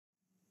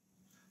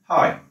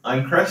Hi,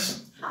 I'm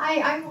Chris.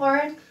 Hi, I'm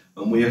Lauren.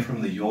 And we are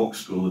from the York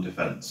School of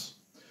Defence.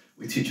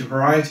 We teach a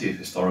variety of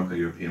historical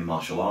European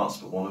martial arts,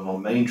 but one of our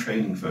main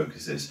training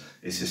focuses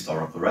is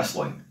historical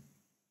wrestling.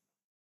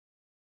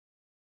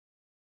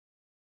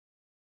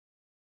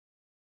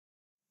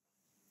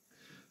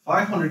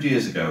 "500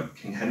 years ago,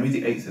 King Henry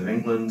VIII of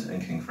England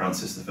and King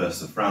Francis I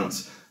of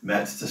France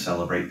met to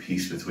celebrate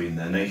peace between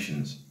their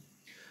nations.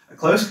 A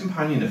close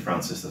companion of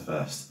Francis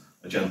I,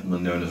 a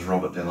gentleman known as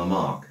Robert de la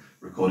Marck,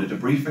 recorded a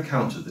brief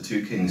account of the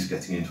two kings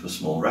getting into a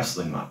small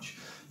wrestling match,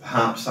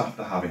 perhaps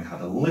after having had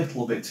a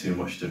little bit too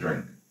much to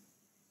drink.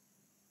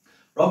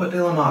 Robert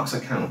de la Marck's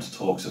account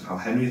talks of how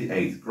Henry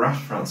VIII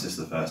grasped Francis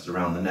I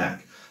around the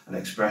neck and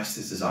expressed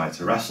his desire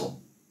to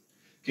wrestle.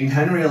 King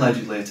Henry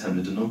allegedly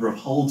attempted a number of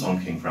holds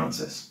on King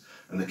Francis,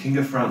 and the King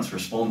of France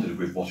responded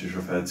with what is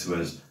referred to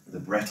as the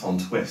Breton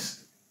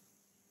twist.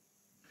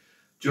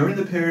 During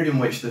the period in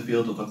which the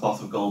Field of the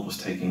Cloth of Gold was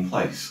taking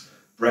place,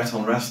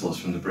 Breton wrestlers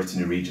from the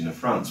Brittany region of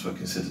France were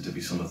considered to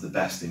be some of the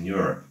best in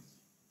Europe.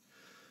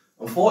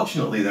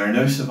 Unfortunately, there are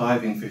no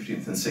surviving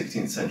 15th and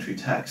 16th century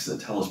texts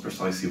that tell us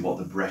precisely what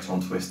the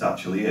Breton twist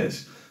actually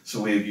is, so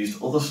we have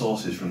used other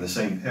sources from the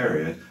same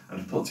period and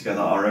have put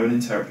together our own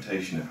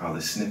interpretation of how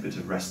this snippet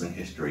of wrestling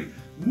history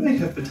may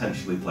have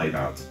potentially played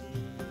out.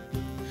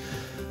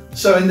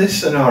 So in this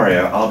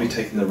scenario, I'll be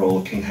taking the role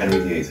of King Henry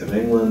VIII of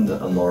England,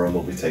 and Lauren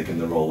will be taking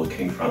the role of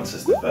King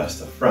Francis I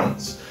of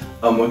France.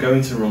 And we're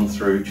going to run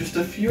through just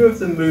a few of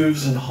the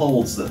moves and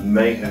holds that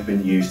may have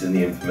been used in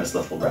the infamous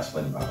little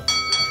wrestling bout.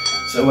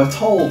 So we're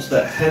told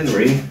that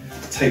Henry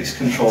takes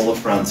control of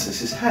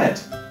Francis's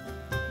head.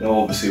 Now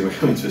obviously we're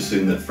going to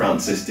assume that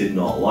Francis did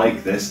not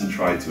like this and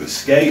tried to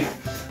escape,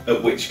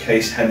 at which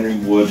case Henry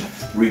would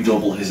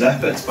redouble his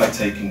efforts by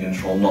taking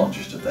control not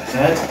just of the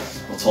head,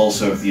 but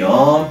also of the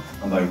arm,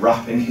 and by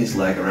wrapping his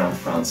leg around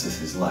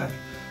Francis's leg.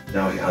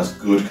 Now he has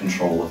good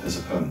control of his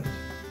opponent.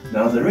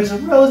 Now there is a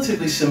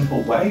relatively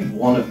simple way,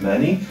 one of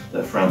many,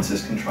 that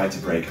Francis can try to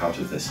break out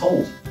of this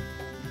hold.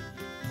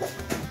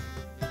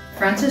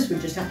 Francis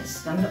would just have to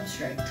stand up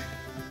straight.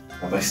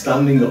 Now by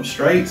standing up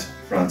straight,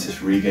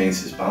 Francis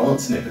regains his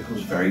balance and it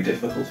becomes very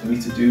difficult for me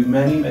to do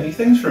many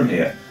things from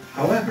here.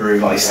 However,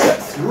 if I step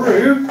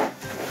through,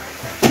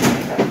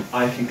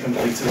 I can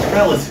complete a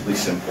relatively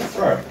simple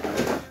throw.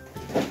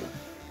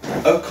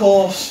 Of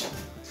course,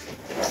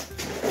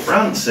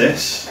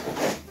 Francis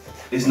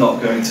is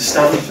not going to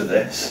stand for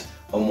this,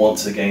 and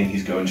once again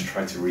he's going to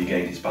try to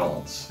regain his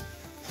balance.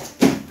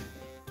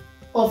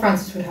 All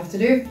Francis would have to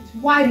do is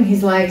widen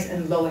his legs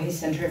and lower his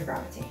centre of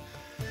gravity.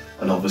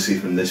 And obviously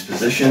from this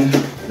position,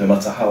 no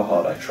matter how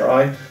hard I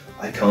try,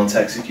 I can't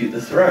execute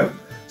the throw.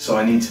 So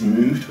I need to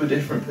move to a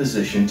different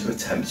position to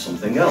attempt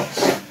something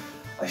else.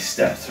 I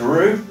step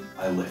through,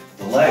 I lift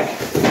the leg,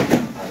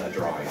 and I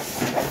drive.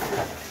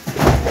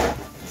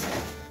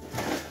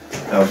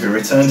 Now if we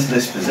return to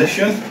this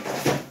position,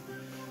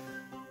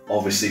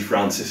 obviously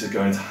Francis is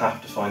going to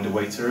have to find a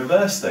way to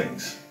reverse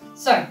things.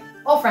 So,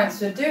 all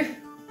Francis would do,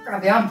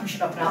 grab the arm, push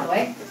it up and out of the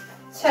way,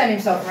 turn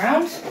himself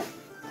around,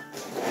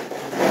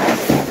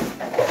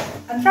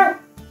 and throw.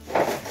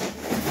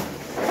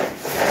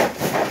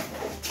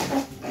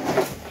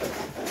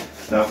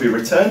 Now if we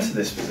return to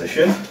this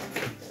position,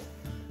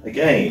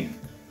 again,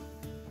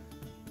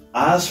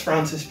 as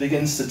Francis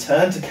begins to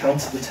turn to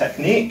counter the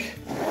technique,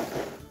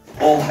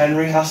 all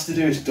Henry has to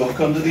do is duck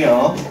under the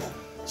arm,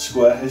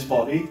 square his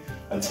body,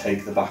 and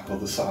take the back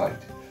other side.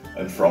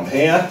 And from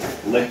here,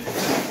 lift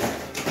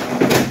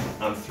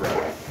and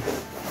throw.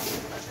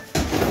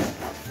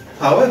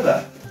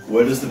 However,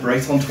 where does the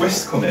Breton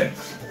twist come in?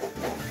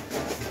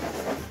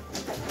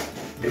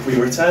 If we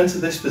return to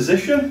this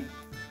position,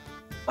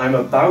 I'm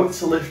about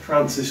to lift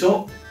Francis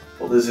up,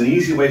 but there's an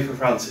easy way for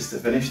Francis to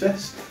finish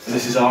this, and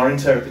this is our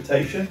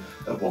interpretation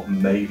of what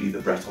may be the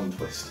Breton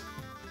twist.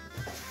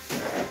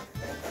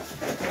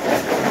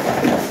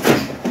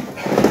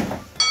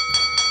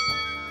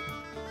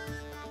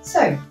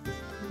 So,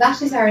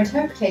 that is our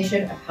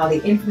interpretation of how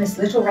the infamous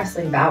little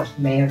wrestling bout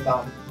may have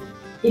gone.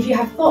 If you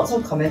have thoughts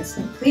or comments,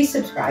 please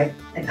subscribe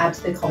and add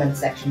to the comments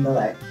section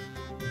below.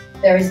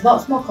 There is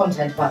lots more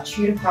content about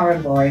Tudor power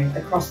and glory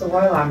across the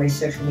Royal Armoury's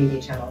social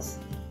media channels.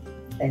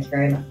 Thank you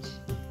very much.